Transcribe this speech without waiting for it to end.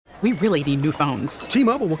We really need new phones.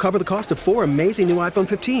 T-Mobile will cover the cost of 4 amazing new iPhone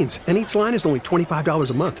 15s, and each line is only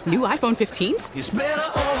 $25 a month. New iPhone 15s? It's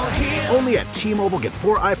better over here. Only at T-Mobile, get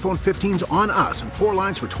 4 iPhone 15s on us and 4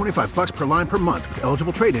 lines for $25 per line per month with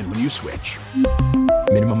eligible trade-in when you switch.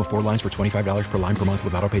 Minimum of 4 lines for $25 per line per month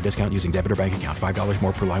with autopay discount using debit or bank account. $5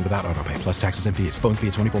 more per line without autopay, plus taxes and fees. Phone fee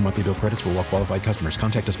at 24 monthly bill credits for well-qualified customers.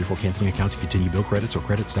 Contact us before canceling account to continue bill credits or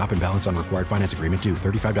credit stop and balance on required finance agreement due.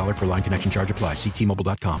 $35 per line connection charge applies. See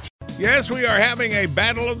T-Mobile.com. Yes, we are having a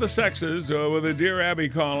battle of the sexes with a Dear Abby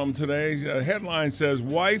column today. Headline says,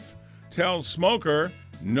 wife tells smoker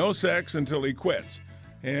no sex until he quits.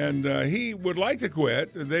 And he would like to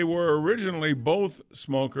quit. They were originally both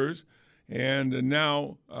smokers. And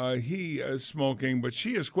now he is smoking, but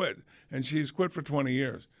she has quit, and she's quit for 20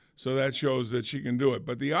 years. So that shows that she can do it.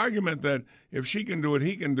 But the argument that if she can do it,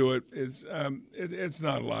 he can do it, it's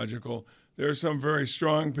not logical. There are some very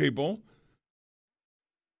strong people,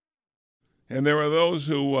 and there are those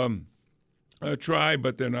who try,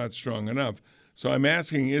 but they're not strong enough. So I'm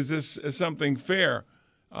asking, is this something fair?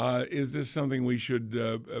 Is this something we should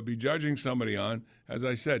be judging somebody on? As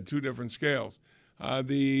I said, 2 different scales.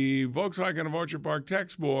 The Volkswagen of Orchard Park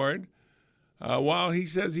text board, while he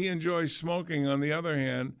says he enjoys smoking, on the other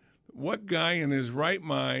hand, what guy in his right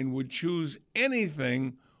mind would choose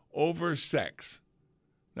anything over sex?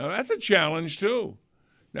 Now, that's a challenge, too.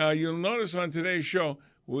 Now, you'll notice on today's show,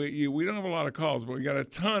 we don't have a lot of calls, but we got a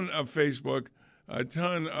ton of Facebook, a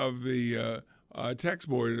ton of the text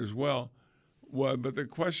board as well. But the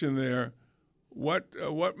question there,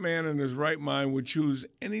 what man in his right mind would choose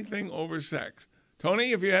anything over sex?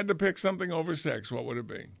 Tony, if you had to pick something over sex, what would it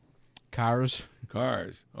be? Cars.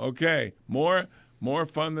 Cars. Okay. More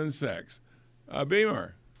fun than sex.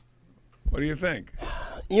 Beamer, what do you think?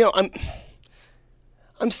 You know,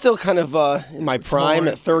 I'm still kind of in my prime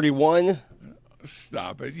at 31.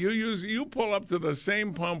 Stop it. You pull up to the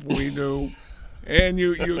same pump we do, and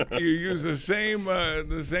you use the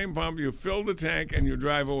same pump. You fill the tank and you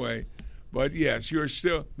drive away. But yes,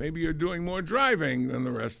 maybe you're doing more driving than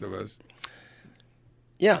the rest of us.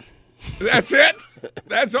 Yeah. That's it?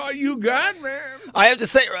 That's all you got, man? I have to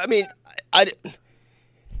say, I mean,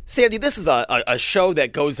 Sandy, this is a show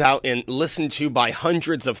that goes out and listened to by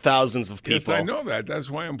hundreds of thousands of people. Yes, I know that.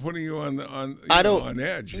 That's why I'm putting you on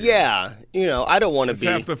edge. Yeah. I don't want to be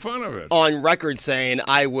half the fun of it. On record saying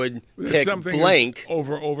I would pick blank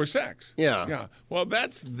over sex. Yeah. Yeah. Well,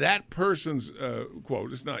 that's that person's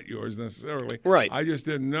quote. It's not yours necessarily. Right. I just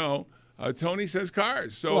didn't know. Tony says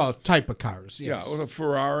cars. So, well, type of cars, yes. Yeah, with a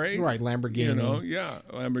Ferrari. Right, Lamborghini.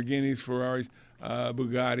 Lamborghinis, Ferraris,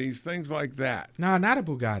 Bugattis, things like that. No, not a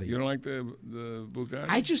Bugatti. You don't like the Bugatti?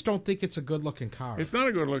 I just don't think it's a good-looking car. It's not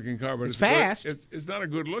a good-looking car, but it's fast. It's not a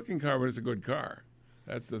good-looking car, but it's a good car.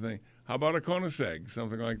 That's the thing. How about a Koenigsegg,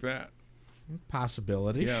 something like that?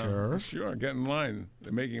 Possibility, yeah, sure. Get in line.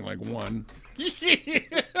 They're making like one.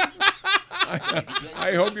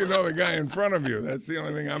 I hope you know the guy in front of you. That's the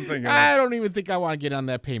only thing I'm thinking of. I don't even think I want to get on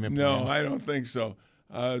that payment plan. No, I don't think so.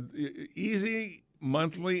 Easy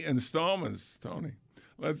monthly installments, Tony.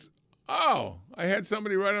 I had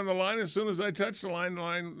somebody right on the line. As soon as I touched the line,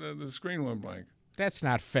 the screen went blank. That's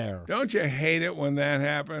not fair. Don't you hate it when that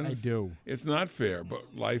happens? I do. It's not fair,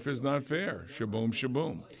 but life is not fair. Shaboom,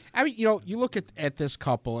 shaboom. I mean, you look at this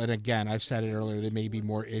couple, and again, I've said it earlier, there may be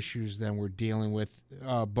more issues than we're dealing with,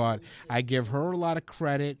 but I give her a lot of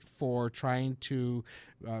credit for trying to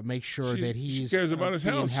make sure that he's she cares about his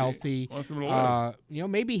health. Healthy. She wants him to live.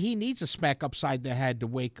 Maybe he needs a smack upside the head to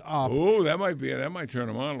wake up. Oh, that might be it. That might turn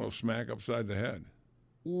him on, a little smack upside the head.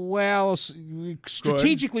 Well,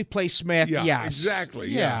 strategically play smack, yeah, yes. Exactly.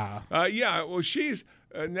 Yeah. Well, she's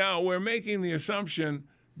now we're making the assumption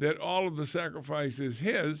that all of the sacrifice is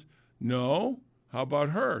his. No. How about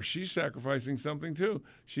her? She's sacrificing something too.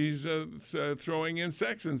 She's throwing in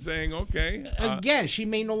sex and saying, okay. Again, she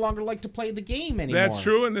may no longer like to play the game anymore. That's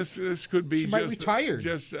true, and this could be she might retire.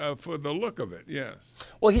 Just for the look of it, yes.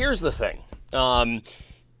 Well, here's the thing.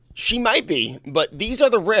 She might be, but these are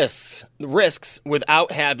the risks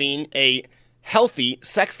without having a healthy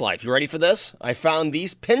sex life. You ready for this? I found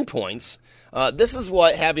these pinpoints. This is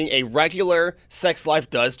what having a regular sex life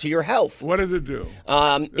does to your health. What does it do?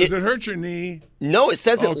 Does it hurt your knee? No, it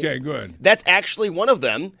says it. Okay, good. That's actually one of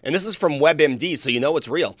them, and this is from WebMD, so you know it's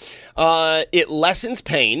real. It lessens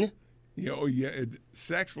pain.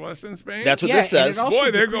 Sex less in Spain? That's what Yeah, this and it says. also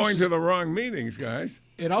Boy, they're decreases- going to the wrong meetings, guys.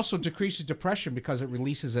 It also decreases depression because it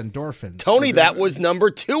releases endorphins. Tony, that was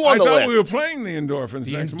number 2 I on the thought list. we were playing the endorphins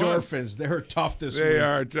The next month. endorphins, they're tough this week. They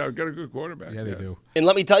are. Got a good quarterback. Yeah, they yes. do. And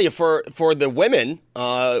let me tell you, for the women,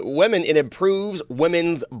 it improves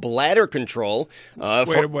women's bladder control.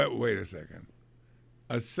 Wait a second.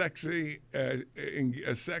 A sexually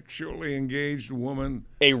engaged woman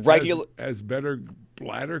has better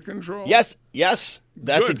bladder control? Yes, that's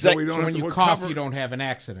Good, exactly. so we So don't when have to you cough, cover- you don't have an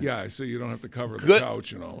accident. Yeah, so you don't have to cover the Good-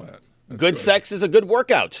 couch and all that. That's Good sex is a good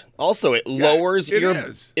workout. Also, it lowers it your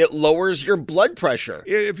is. it lowers your blood pressure.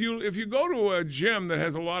 If you go to a gym that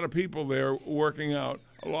has a lot of people there working out,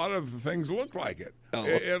 a lot of things look like it. Oh.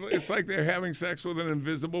 It's like they're having sex with an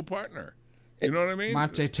invisible partner. You know what I mean?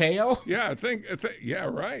 Monte Teo? Yeah, yeah,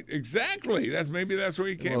 right. Exactly. That's where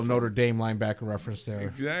he A came little from. Notre Dame linebacker reference there.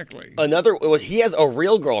 Exactly. He has a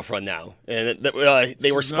real girlfriend now, and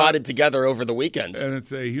they were She's spotted together over the weekend. And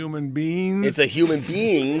it's a human being. It's a human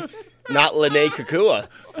being, not Lene Kakua.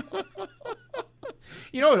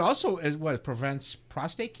 You know, it also prevents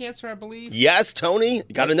prostate cancer, I believe. Yes, Tony,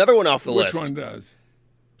 got another one off the Which list. one does?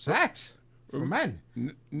 Sex for men.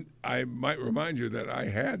 I might remind you that I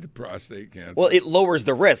had prostate cancer. Well, it lowers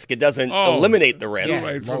the risk. It doesn't eliminate the risk. Too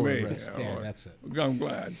late for lower me. risk. Yeah, well, that's it. I'm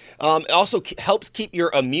glad. It also helps keep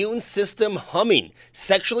your immune system humming.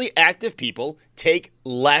 Sexually active people take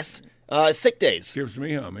less sick days. Keeps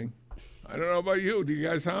me humming. I don't know about you. Do you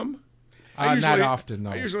guys hum? Not often, no.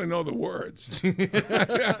 I usually know the words.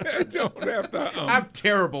 I don't have to hum. I'm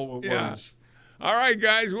terrible with Yeah. words. All right,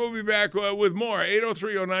 guys, we'll be back with more.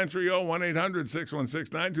 803-0930,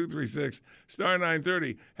 1-800-616-9236, star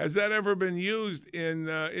 930. Has that ever been used in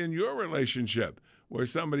your relationship where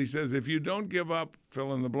somebody says, if you don't give up,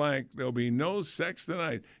 fill in the blank, there'll be no sex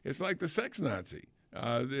tonight? It's like the sex Nazi.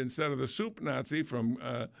 Instead of the soup Nazi from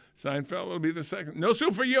Seinfeld, it'll be the sex. No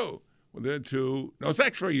soup for you. Well, there are two. No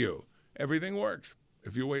sex for you. Everything works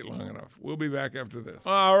if you wait long enough. We'll be back after this.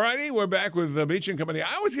 All righty, we're back with the Beach and Company.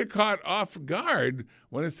 I always get caught off guard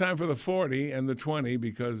when it's time for the 40 and the 20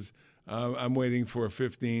 because I'm waiting for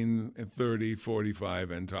 15, 30,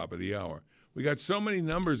 45, and top of the hour. We got so many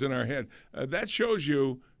numbers in our head. That shows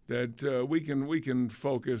you that we can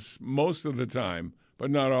focus most of the time,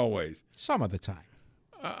 but not always. Some of the time.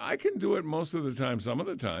 I can do it most of the time, some of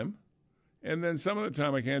the time. And then some of the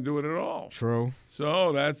time I can't do it at all. True.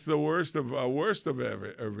 So that's the worst of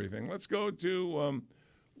everything. Let's go to,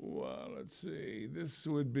 let's see. This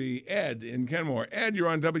would be Ed in Kenmore. Ed, you're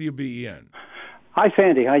on WBEN. Hi,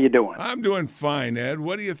 Sandy. How you doing? I'm doing fine, Ed.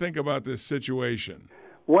 What do you think about this situation?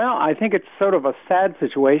 Well, I think it's sort of a sad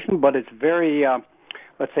situation, but it's very,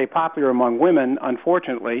 let's say, popular among women,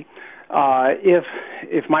 unfortunately.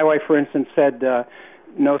 If my wife, for instance, said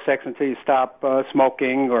no sex until you stop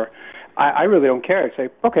smoking, or I really don't care. I'd say,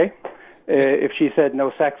 okay. If she said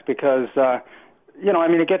no sex because,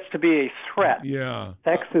 it gets to be a threat. Yeah.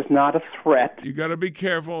 Sex is not a threat. You got to be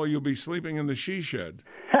careful or you'll be sleeping in the she shed.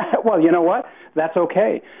 Well, you know what? That's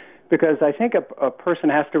okay. Because I think a person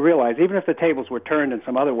has to realize, even if the tables were turned in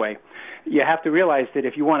some other way, you have to realize that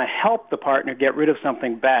if you want to help the partner get rid of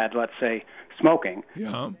something bad, let's say smoking,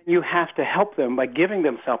 you have to help them by giving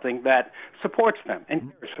them something that supports them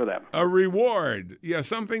and cares for them. A reward. Yeah,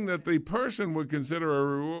 something that the person would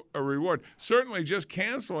consider a reward. Certainly just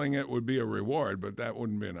canceling it would be a reward, but that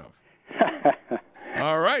wouldn't be enough.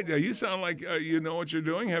 All right. You sound like you know what you're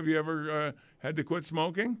doing. Have you ever had to quit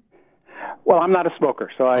smoking? Well, I'm not a smoker,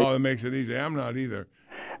 so Oh, that makes it easy. I'm not either.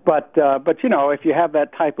 But if you have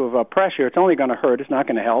that type of pressure, it's only going to hurt. It's not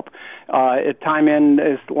going to help. As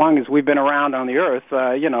long as we've been around on the earth,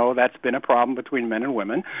 that's been a problem between men and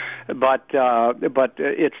women. But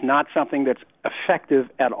it's not something that's effective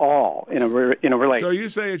at all in a relationship. So you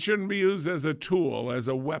say it shouldn't be used as a tool, as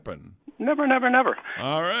a weapon. Never, never, never.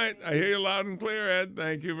 All right. I hear you loud and clear, Ed.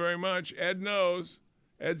 Thank you very much. Ed knows.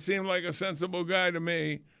 Ed seemed like a sensible guy to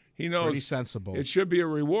me. He knows Pretty sensible. It should be a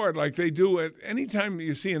reward like they do it. Anytime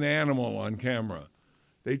you see an animal on camera,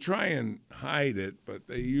 they try and hide it, but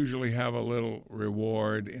they usually have a little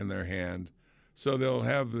reward in their hand. So they'll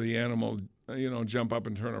have the animal, jump up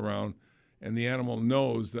and turn around, and the animal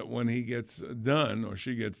knows that when he gets done or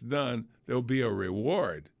she gets done, there'll be a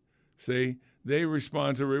reward. See? They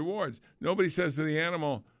respond to rewards. Nobody says to the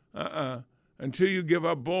animal, until you give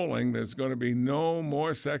up bowling, there's going to be no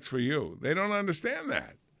more sex for you. They don't understand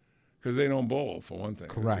that. Because they don't bowl, for one thing.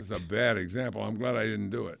 Correct. It's a bad example. I'm glad I didn't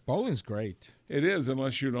do it. Bowling's great. It is,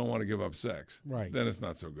 unless you don't want to give up sex. Right. Then it's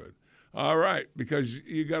not so good. All right, because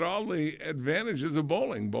you got all the advantages of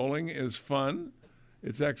bowling. Bowling is fun.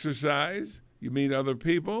 It's exercise. You meet other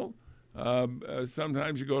people.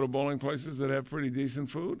 Sometimes you go to bowling places that have pretty decent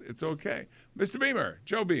food. It's okay. Mr. Beamer,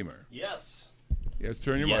 Joe Beamer. Yes. Yes,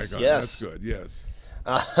 turn your mic on. Yes. That's good, yes.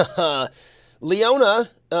 Leona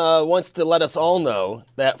wants to let us all know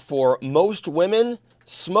that for most women,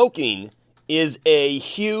 smoking is a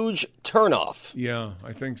huge turnoff. Yeah,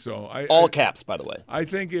 I think so. All caps, by the way. I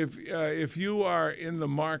think if you are in the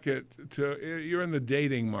market, you're in the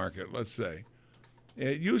dating market, let's say.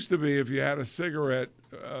 It used to be if you had a cigarette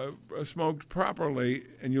smoked properly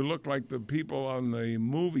and you looked like the people on the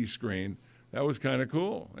movie screen, that was kind of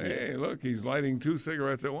cool. Hey, look, he's lighting 2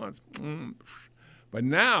 cigarettes at once. But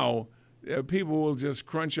now people will just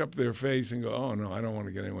crunch up their face and go, oh, no, I don't want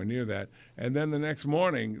to get anywhere near that. And then the next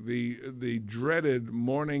morning, the dreaded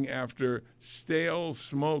morning after stale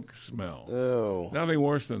smoke smell. Oh. Nothing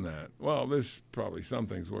worse than that. Well, there's probably some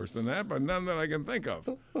things worse than that, but none that I can think of.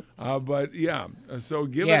 But, yeah, so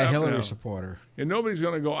give it up Hillary now. supporter. And nobody's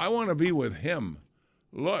going to go, I want to be with him.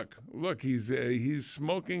 Look, he's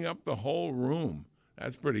smoking up the whole room.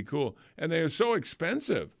 That's pretty cool. And they are so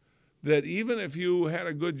expensive that even if you had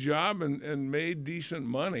a good job and made decent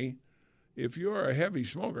money, if you're a heavy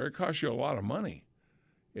smoker, it costs you a lot of money.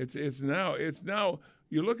 It's now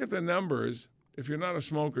you look at the numbers. If you're not a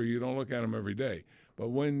smoker, you don't look at them every day. But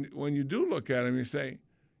when you do look at them, you say,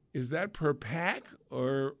 is that per pack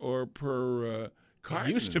or per carton?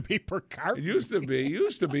 It used to be per carton. It used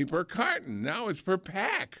to be per carton. Now it's per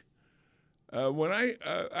pack. When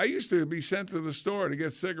I used to be sent to the store to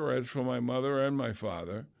get cigarettes for my mother and my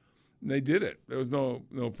father. And they did it. There was no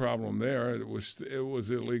problem there. It was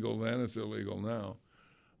illegal then. It's illegal now.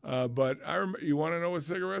 But you want to know what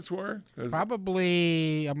cigarettes were?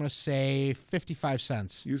 Probably, I'm going to say 55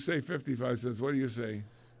 cents. You say 55 cents. What do you say?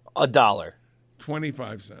 $1.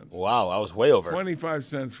 25 cents. Wow, I was way over. 25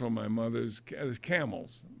 cents from my mother's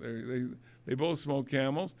Camels. They both smoke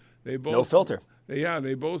Camels. They both no filter.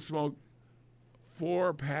 They both smoke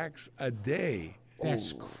 4 packs a day.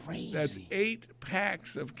 That's crazy. That's 8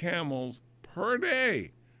 packs of Camels per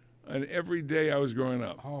day. And every day I was growing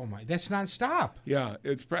up. Oh, my. That's nonstop. Yeah,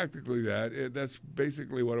 it's practically that. That's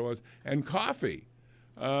basically what it was. And coffee.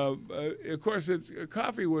 Of course,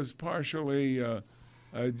 coffee was partially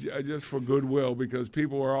just for goodwill because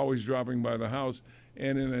people were always dropping by the house.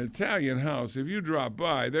 And in an Italian house, if you drop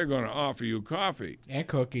by, they're going to offer you coffee. And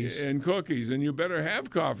cookies. And you better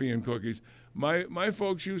have coffee and cookies. My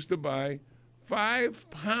folks used to buy 5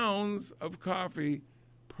 pounds of coffee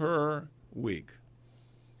per week.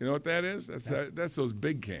 You know what that is? That's those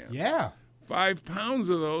big cans. Yeah. 5 pounds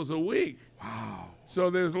of those a week. Wow. So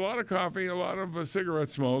there's a lot of coffee, a lot of cigarette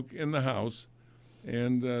smoke in the house,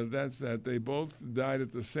 and that's that. They both died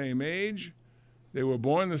at the same age. They were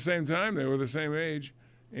born the same time. They were the same age,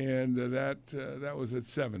 and that was at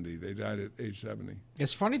 70. They died at age 70.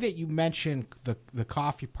 It's funny that you mentioned the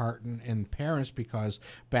coffee part in parents because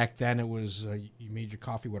back then it was you made your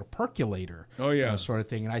coffee with a percolator. Oh, yeah. Sort of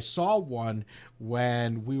thing. And I saw one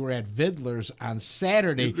when we were at Vidler's on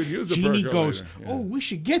Saturday. You could use a Jeannie percolator. goes, Yeah. oh, we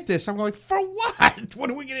should get this. I'm like, for what? What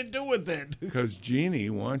are we going to do with it? Because Jeannie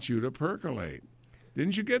wants you to percolate.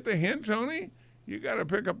 Didn't you get the hint, Tony? You got to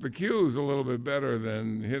pick up the cues a little bit better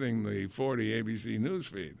than hitting the 40 ABC news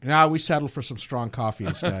feed. No, we settled for some strong coffee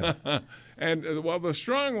instead. And, the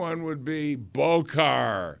strong one would be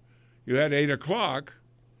Bocar. You had 8 o'clock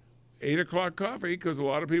coffee because a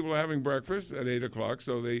lot of people are having breakfast at 8 o'clock,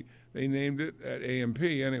 so they named it at AMP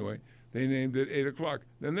anyway. They named it 8 o'clock.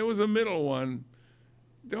 Then there was a middle one.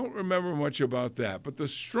 Don't remember much about that, but the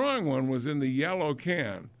strong one was in the yellow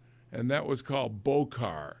can, and that was called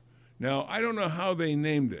Bocar. Now, I don't know how they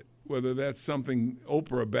named it, whether that's something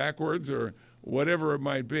Oprah backwards or whatever it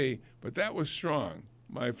might be, but that was strong.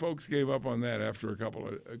 My folks gave up on that after a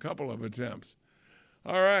couple of attempts.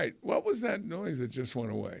 All right, what was that noise that just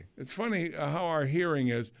went away? It's funny how our hearing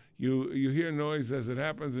is. You hear noise as it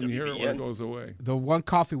happens, and you hear it when it goes away. The one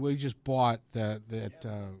coffee we just bought that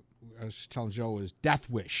I was telling Joe is Death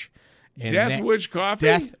Wish. And Death Wish coffee?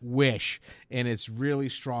 Death Wish, and it's really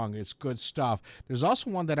strong. It's good stuff. There's also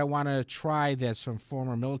one that I want to try that's from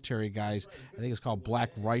former military guys. I think it's called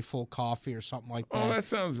Black Rifle Coffee or something like that. Oh, that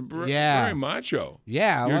sounds very macho.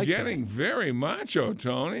 Yeah, You're getting very macho,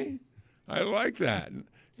 Tony. I like that.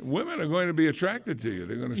 Women are going to be attracted to you.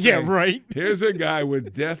 They're going to say, yeah, right. Here's a guy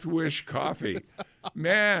with Death Wish coffee.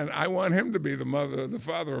 Man, I want him to be the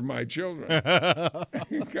father of my children.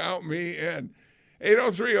 Count me in.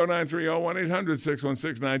 803-0930,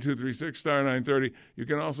 1-800-616-9236, star 930. You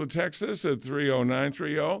can also text us at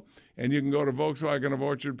 30930, and you can go to Volkswagen of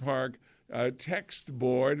Orchard Park text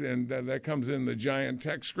board, and that comes in the giant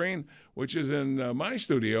text screen, which is in my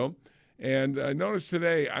studio. And I noticed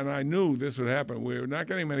today, and I knew this would happen, we're not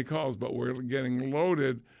getting many calls, but we're getting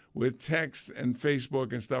loaded with text and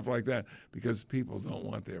Facebook and stuff like that because people don't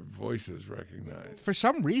want their voices recognized. For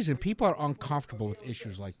some reason, people are uncomfortable with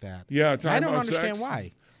issues like that. Yeah, I don't understand sex,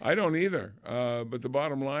 why. I don't either. But the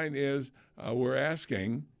bottom line is we're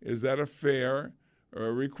asking, is that a fair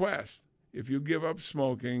request? If you give up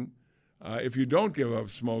smoking, if you don't give up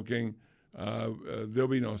smoking, there'll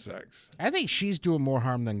be no sex. I think she's doing more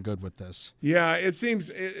harm than good with this. Yeah, it seems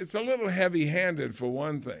it's a little heavy-handed for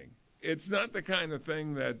one thing. It's not the kind of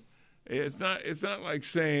thing that it's not like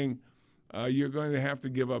saying you're going to have to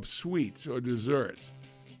give up sweets or desserts.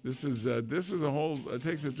 This is a whole it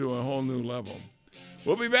takes it to a whole new level.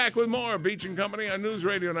 We'll be back with more Beach and Company on News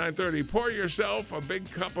Radio 930. Pour yourself a big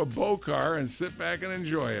cup of Bocar and sit back and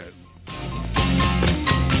enjoy it.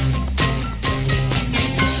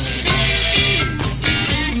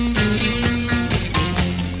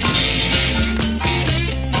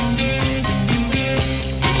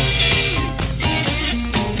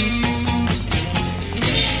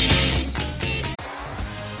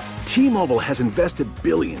 T-Mobile has invested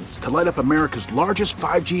billions to light up America's largest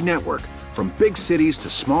 5G network, from big cities to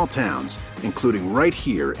small towns, including right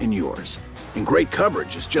here in yours. And great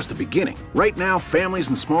coverage is just the beginning. Right now, families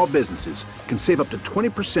and small businesses can save up to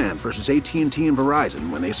 20% versus AT&T and Verizon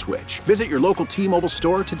when they switch. Visit your local T-Mobile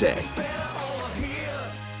store today.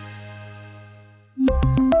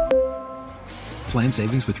 Plan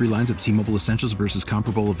savings with 3 lines of T-Mobile Essentials versus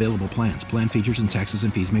comparable available plans. Plan features and taxes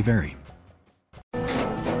and fees may vary.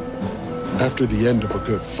 After the end of a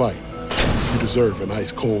good fight, you deserve an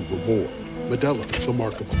ice-cold reward. Modelo is the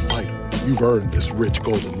mark of a fighter. You've earned this rich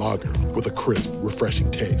golden lager with a crisp, refreshing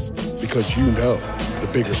taste. Because you know, the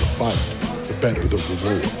bigger the fight, the better the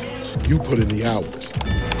reward. You put in the hours,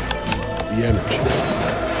 the energy,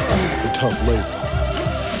 the tough labor.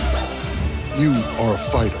 You are a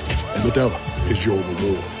fighter, and Modelo is your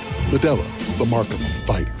reward. Modelo, the mark of a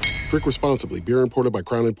fighter. Drink responsibly. Beer imported by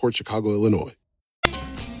Crown Imports, Chicago, Illinois.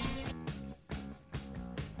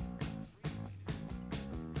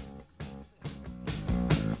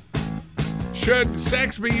 Should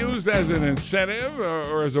sex be used as an incentive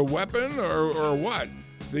or as a weapon or what?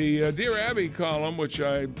 The Dear Abby column, which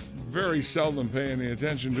I very seldom pay any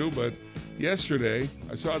attention to, but yesterday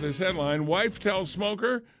I saw this headline, Wife Tells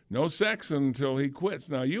Smoker No Sex Until He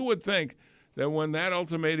Quits. Now, you would think that when that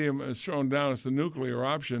ultimatum is thrown down, it's the nuclear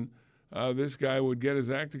option, this guy would get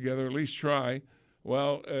his act together, at least try.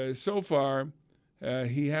 Well, so far,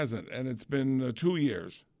 he hasn't, and it's been 2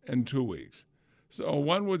 years and 2 weeks. So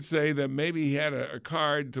one would say that maybe he had a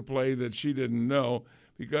card to play that she didn't know,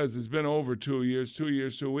 because it's been over 2 years, 2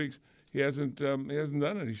 years, 2 weeks. He hasn't done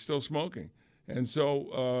it. He's still smoking. And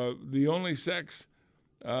so the only sex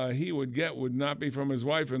he would get would not be from his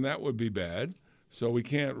wife, and that would be bad. So we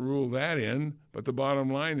can't rule that in. But the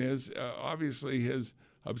bottom line is, obviously, his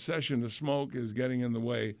obsession to smoke is getting in the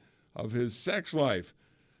way of his sex life.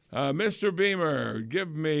 Mr. Beamer,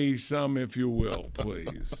 give me some, if you will,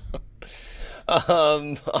 please.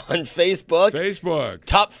 On Facebook,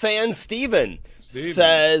 top fan Steven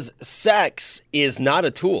says, sex is not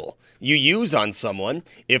a tool you use on someone.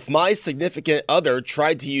 If my significant other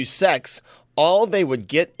tried to use sex, all they would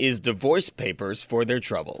get is divorce papers for their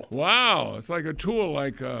trouble. Wow, it's like a tool,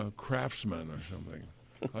 like a Craftsman or something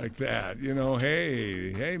like that. You know,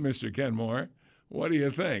 hey, Mr. Kenmore, what do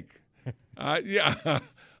you think? Yeah,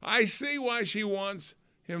 I see why she wants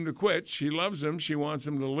him to quit. She loves him. She wants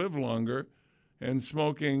him to live longer, and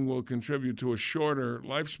smoking will contribute to a shorter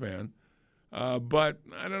lifespan. But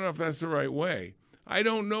I don't know if that's the right way. I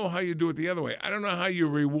don't know how you do it the other way. I don't know how you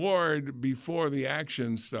reward before the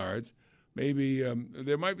action starts. Maybe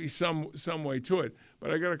there might be some way to it.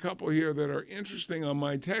 But I got a couple here that are interesting on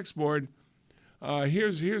my text board.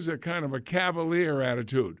 Here's a kind of a cavalier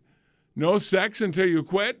attitude. No sex until you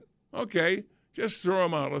quit? Okay, just throw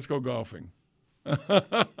them out. Let's go golfing.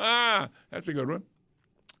 That's a good one.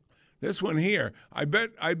 This one here, I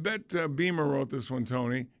bet Beamer wrote this one,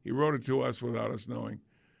 Tony. He wrote it to us without us knowing.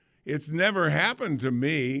 It's never happened to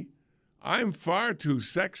me. I'm far too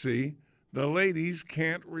sexy. The ladies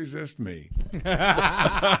can't resist me.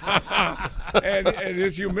 and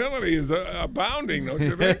his humility is abounding, don't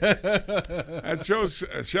you think? That shows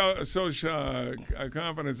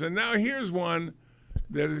confidence. And now here's one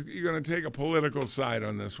that you're going to take a political side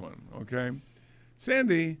on this one, okay?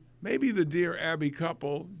 Sandy, maybe the Dear Abby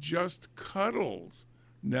couple just cuddles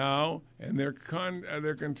now, and they're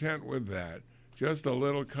content with that. Just a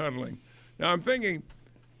little cuddling. Now, I'm thinking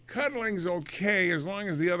cuddling's okay as long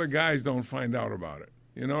as the other guys don't find out about it.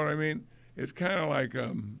 You know what I mean? it's kind of like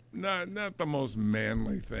not the most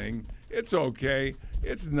manly thing. It's okay.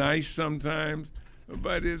 It's nice sometimes,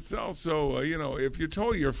 but it's also if you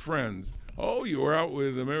told your friends, "Oh, you were out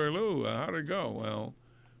with Mary Lou. How'd it go?" Well,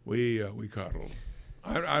 we cuddled.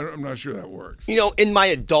 I'm not sure that works. In my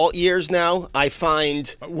adult years now, I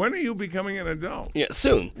find... When are you becoming an adult? Yeah,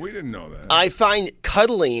 soon. We didn't know that. I find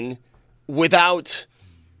cuddling without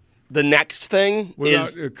the next thing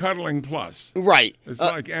Without is... cuddling plus. Right. It's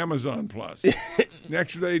like Amazon plus.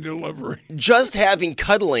 Next day delivery. Just having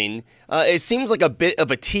cuddling, it seems like a bit of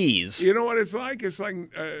a tease. You know what it's like? It's like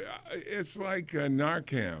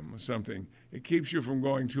Narcan or something. It keeps you from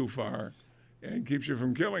going too far. And keeps you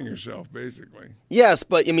from killing yourself, basically. Yes,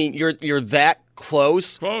 but you're that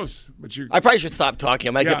close. Close, but you. I probably should stop talking.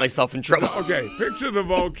 I might get myself in trouble. Okay, picture the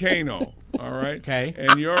volcano. All right. Okay.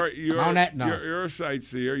 And you're a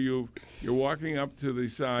sightseer. You're walking up to the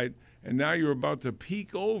side, and now you're about to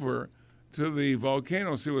peek over to the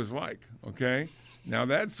volcano, see what it's like. Okay. Now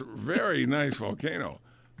that's a very nice volcano,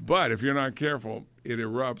 but if you're not careful, it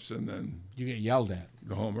erupts, and then you get yelled at.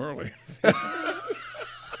 Go home early.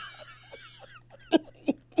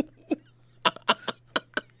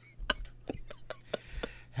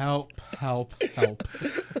 Help.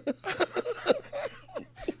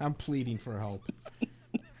 I'm pleading for help.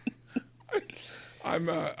 I'm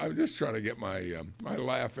just trying to get my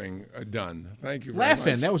laughing done. Thank you very much.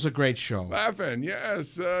 Laughing, that was a great show. Laughing,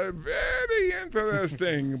 yes. Very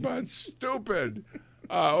interesting, but stupid.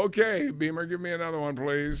 Okay, Beamer, give me another one,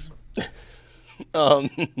 please. Come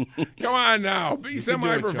on now. Be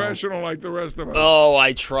semi-professional like the rest of us. Oh,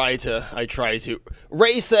 I try to.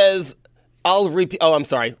 Ray says... I'll repeat. Oh, I'm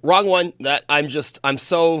sorry. Wrong one. I'm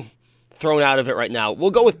so thrown out of it right now. We'll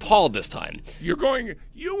go with Paul this time. You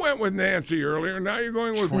went with Nancy earlier. Now you're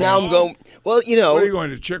going with Paul? Now I'm going. Well, What are you going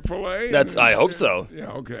to Chick-fil-A? I hope so. Yeah.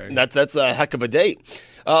 Okay. That's a heck of a date.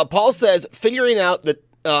 Paul says figuring out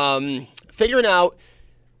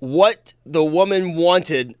what the woman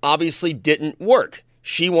wanted obviously didn't work.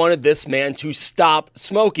 She wanted this man to stop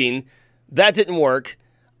smoking. That didn't work.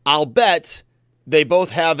 I'll bet they both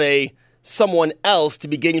have someone else to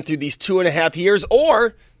be getting through these 2.5 years,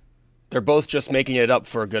 or they're both just making it up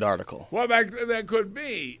for a good article. Well, that could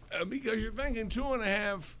be, because you're thinking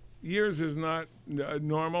 2.5 years is not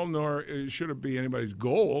normal, nor should it be anybody's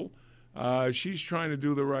goal. She's trying to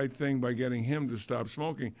do the right thing by getting him to stop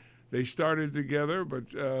smoking. They started together,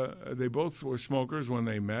 but they both were smokers when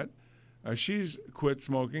they met. She's quit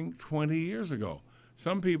smoking 20 years ago.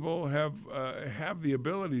 Some people have the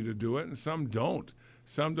ability to do it, and some don't.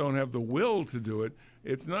 Some don't have the will to do it.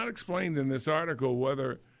 It's not explained in this article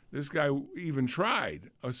whether this guy even tried,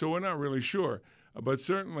 so we're not really sure. But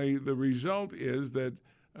certainly the result is that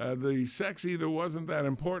the sex either wasn't that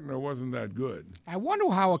important or wasn't that good. I wonder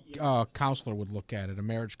how a counselor would look at it, a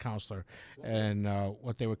marriage counselor, and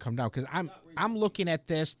what they would come down. Because I'm looking at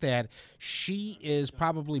this that she is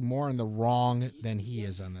probably more in the wrong than he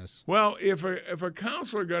is on this. Well, if a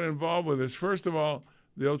counselor got involved with this, first of all,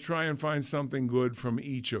 they'll try and find something good from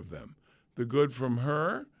each of them. The good from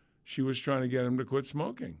her, she was trying to get him to quit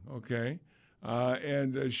smoking, okay?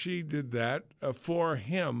 And she did that for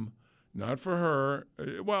him, not for her.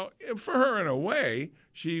 Well, for her in a way.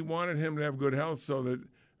 She wanted him to have good health so that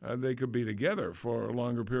they could be together for a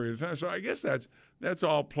longer period of time. So I guess that's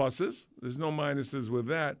all pluses. There's no minuses with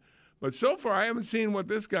that. But so far, I haven't seen what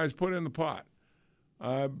this guy's put in the pot.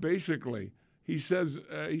 Basically, he says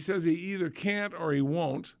he either can't or he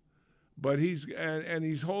won't. But he's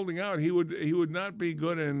holding out. He would not be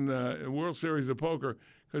good in World Series of Poker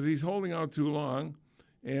because he's holding out too long,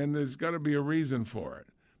 and there's got to be a reason for it.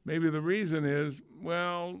 Maybe the reason is,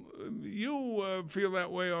 well, you feel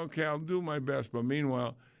that way. Okay, I'll do my best. But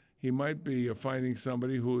meanwhile, he might be finding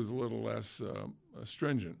somebody who is a little less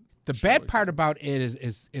stringent. The bad part about it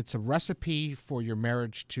is it's a recipe for your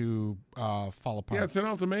marriage to fall apart. Yeah, it's an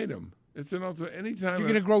ultimatum. It's an ultimatum. Anytime you're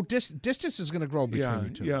going to grow, distance is going to grow between you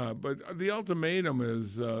two. Yeah, but the ultimatum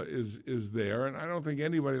is there, and I don't think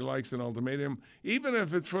anybody likes an ultimatum, even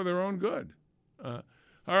if it's for their own good.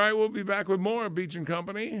 All right, we'll be back with more Beach and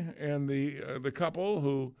Company and the couple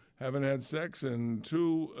who haven't had sex in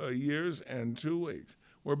 2 years and 2 weeks.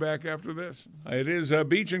 We're back after this. It is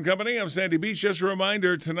Beach and Company. I'm Sandy Beach. Just a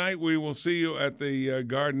reminder, tonight we will see you at the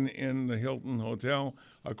Garden Inn, the Hilton Hotel,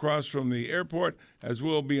 across from the airport, as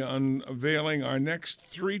we'll be unveiling our next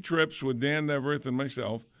 3 trips with Dan Neverth and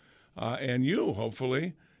myself, and you,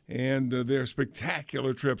 hopefully. And they're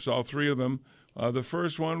spectacular trips, all 3 of them. The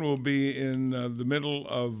first one will be in the middle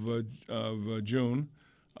of June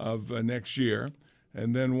of next year,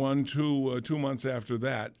 and then 2 months after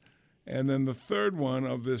that. And then the third one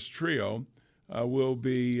of this trio will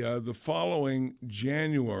be the following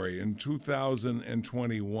January in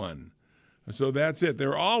 2021. So that's it.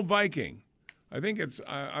 They're all Viking. I think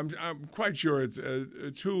I'm quite sure it's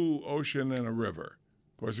 2 ocean and a river.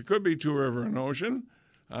 Of course, it could be 2 river and ocean,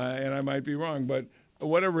 and I might be wrong. But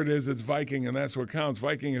whatever it is, it's Viking, and that's what counts.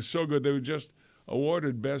 Viking is so good. They were just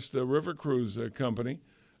awarded Best River Cruise Company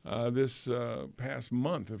this past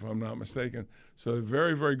month, if I'm not mistaken. So they're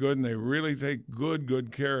very, very good, and they really take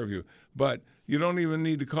good care of you. But you don't even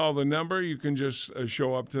need to call the number. You can just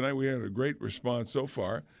show up tonight. We had a great response so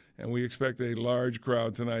far, and we expect a large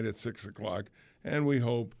crowd tonight at 6 o'clock, and we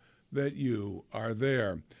hope that you are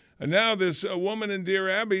there. And now this woman in Dear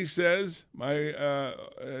Abby says,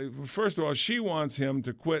 first of all, she wants him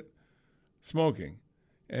to quit smoking.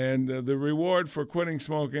 And the reward for quitting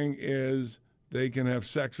smoking is they can have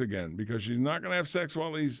sex again, because she's not going to have sex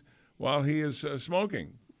while he is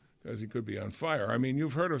smoking, because he could be on fire. I mean,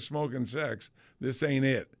 you've heard of smoking sex. This ain't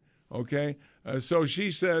it, okay? So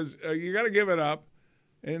she says, you got to give it up.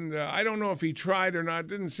 And I don't know if he tried or not. It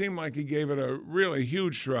didn't seem like he gave it a really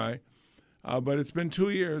huge try. But it's been 2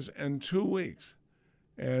 years and 2 weeks.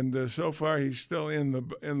 And so far, he's still in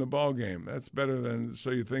the ball game. That's better than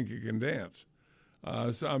So You Think You Can Dance.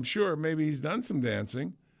 So I'm sure maybe he's done some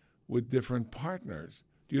dancing with different partners.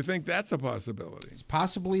 Do you think that's a possibility? It's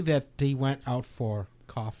possibly that he went out for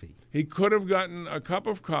coffee. He could have gotten a cup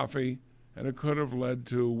of coffee, and it could have led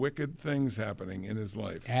to wicked things happening in his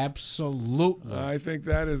life. Absolutely. I think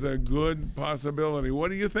that is a good possibility. What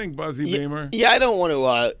do you think, Buzzy Beamer? Yeah, I don't want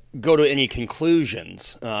to go to any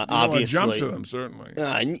conclusions, obviously. Jump to them, certainly.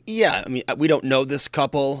 Yeah, I mean, we don't know this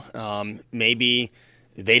couple. Maybe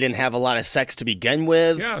they didn't have a lot of sex to begin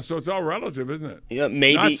with. Yeah, so it's all relative, isn't it? Yeah,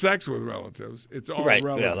 maybe not sex with relatives. It's all right.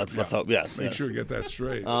 relative. Yeah, let's hope. Yes, Make sure you get that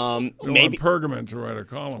straight. Maybe want Pergament to write a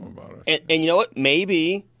column about us. And you know what?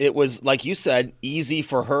 Maybe it was, like you said, easy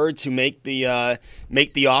for her to make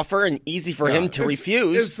the offer, and easy for him to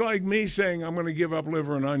refuse. It's like me saying I'm going to give up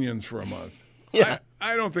liver and onions for a month. Yeah.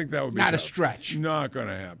 I don't think that would be not tough. a stretch. Not going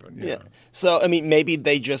to happen. Yeah. So, I mean, maybe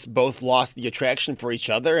they just both lost the attraction for each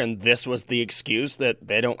other, and this was the excuse that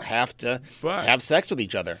they don't have to have sex with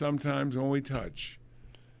each other. Sometimes when we touch,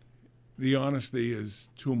 the honesty is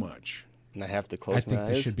too much. And I have to close my eyes. I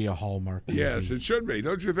think this should be a Hallmark movie. Yes, it should be.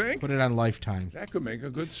 Don't you think? Put it on Lifetime. That could make a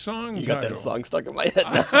good song. You got that song stuck in my head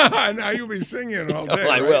now. Now you'll be singing all day.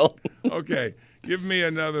 I right? will. Okay. Give me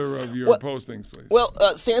another of your postings, please. Well,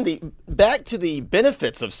 Sandy, back to the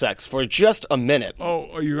benefits of sex for just a minute. Oh,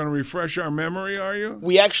 are you going to refresh our memory, are you?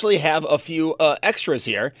 We actually have a few extras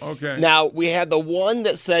here. Okay. Now, we had the one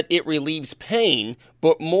that said it relieves pain,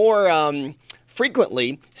 but more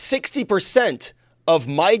frequently, 60% of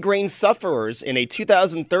migraine sufferers in a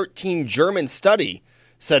 2013 German study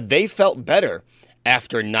said they felt better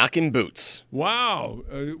after knocking boots. Wow.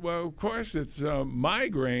 Well, of course, it's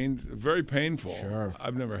migraines, very painful. Sure.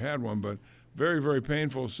 I've never had one, but very, very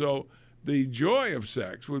painful. So the joy of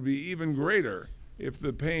sex would be even greater if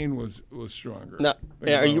the pain was stronger. Now,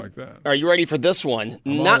 are you ready for this one?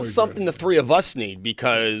 Not something the three of us need,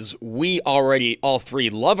 because we already, all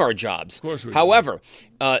three, love our jobs. Of course we do. However,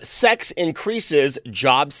 sex increases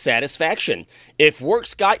job satisfaction. If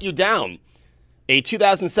work's got you down, a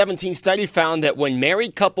 2017 study found that when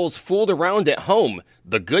married couples fooled around at home,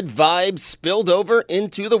 the good vibes spilled over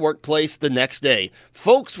into the workplace the next day.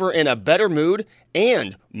 Folks were in a better mood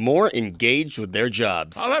and more engaged with their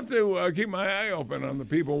jobs. I'll have to keep my eye open on the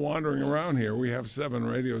people wandering around here. We have 7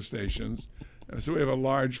 radio stations, so we have a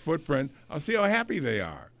large footprint. I'll see how happy they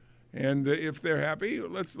are. And if they're happy,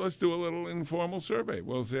 let's do a little informal survey.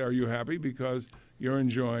 We'll say, are you happy because you're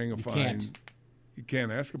enjoying a fine... You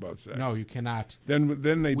can't ask about sex. No, you cannot. Then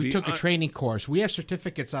we took a training course. We have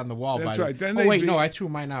certificates on the wall. That's right. No, I threw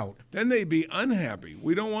mine out. Then they'd be unhappy.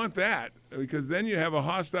 We don't want that, because then you have a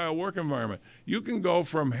hostile work environment. You can go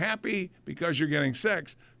from happy because you're getting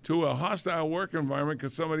sex to a hostile work environment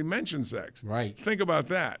because somebody mentioned sex. Right. Think about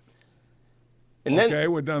that. And okay,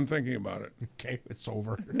 we're done thinking about it. Okay, it's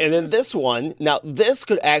over. And then this one, now this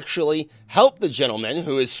could actually help the gentleman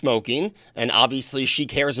who is smoking, and obviously she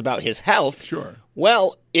cares about his health. Sure.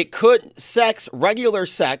 Well, it could regular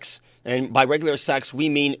sex, and by regular sex we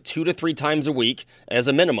mean 2 to 3 times a week as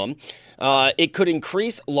a minimum. It could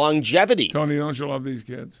increase longevity. Tony, don't you love these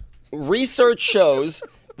kids? Research shows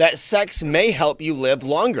that sex may help you live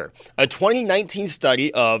longer. A 2019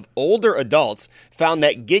 study of older adults found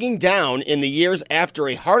that getting down in the years after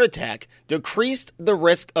a heart attack decreased the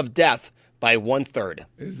risk of death by 1/3.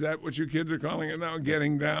 Is that what you kids are calling it now?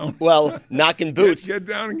 Getting down? Well, knocking boots. Get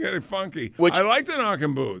down and get it funky. Which, I like the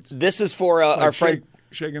knocking boots. This is for our friend.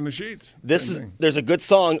 shaking the sheets. There's a good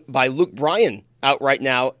song by Luke Bryan out right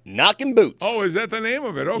now, Knockin' Boots. Oh, is that the name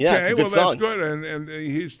of it? Okay, yeah, it's a good song. That's good, and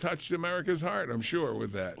he's touched America's heart, I'm sure,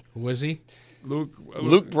 with that. Who is he?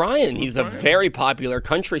 Luke Bryan. He's a very popular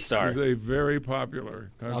country star. He's a very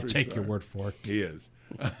popular country star. I'll take your word for it. He is.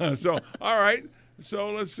 So, all right. So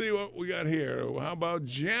let's see what we got here. How about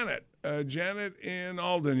Janet? Janet in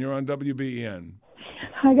Alden. You're on WBEN.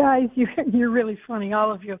 Hi, guys. You're really funny,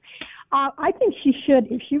 all of you. I think she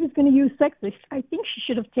should, if she was going to use sex, I think she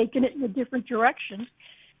should have taken it in a different direction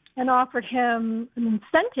and offered him an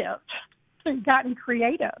incentive and gotten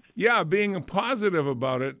creative. Yeah, being positive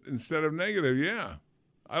about it instead of negative. Yeah,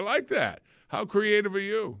 I like that. How creative are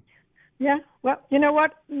you? Yeah, well, you know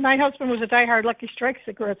what? My husband was a diehard Lucky Strike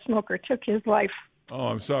cigarette smoker. Took his life. Oh,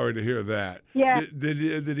 I'm sorry to hear that. Yeah.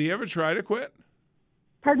 Did he ever try to quit?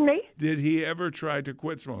 Pardon me? Did he ever try to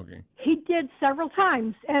quit smoking? He did several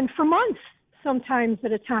times, and for months, sometimes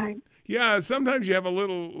at a time. Yeah, sometimes you have a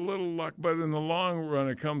little luck, but in the long run,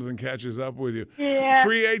 it comes and catches up with you. Yeah.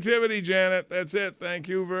 Creativity, Janet. That's it. Thank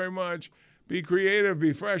you very much. Be creative,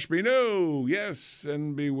 be fresh, be new. Yes,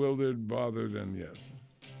 and bewildered, bothered, and yes.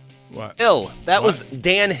 What? Hill. That was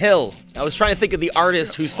Dan Hill. I was trying to think of the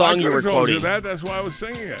artist whose song you were quoting. That's why I was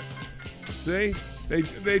singing it. See?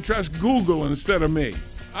 They trust Google instead of me.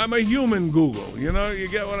 I'm a human Google. You know, you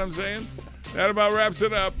get what I'm saying? That about wraps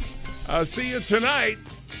it up. See you tonight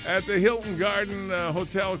at the Hilton Garden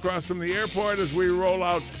Hotel across from the airport as we roll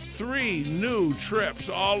out 3 new trips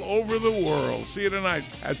all over the world. See you tonight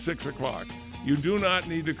at 6 o'clock. You do not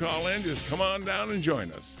need to call in. Just come on down and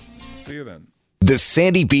join us. See you then. The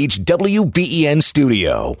Sandy Beach WBEN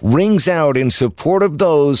studio rings out in support of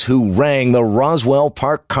those who rang the Roswell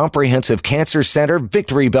Park Comprehensive Cancer Center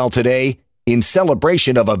Victory Bell today in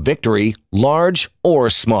celebration of a victory, large or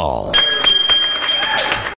small.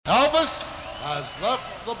 Elvis has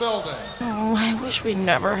left the building. Oh, I wish we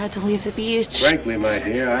never had to leave the beach. Frankly, my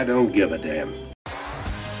dear, I don't give a damn.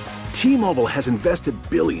 T-Mobile has invested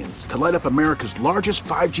billions to light up America's largest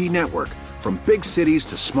 5G network, from big cities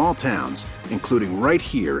to small towns, including right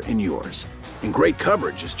here in yours. And great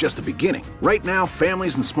coverage is just the beginning. Right now,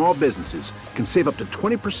 families and small businesses can save up to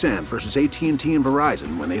 20% versus AT&T and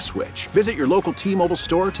Verizon when they switch. Visit your local T-Mobile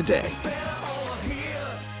store today.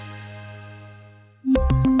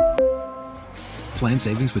 Plan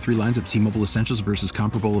savings with 3 lines of T-Mobile Essentials versus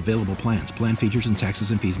comparable available plans. Plan features and taxes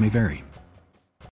and fees may vary.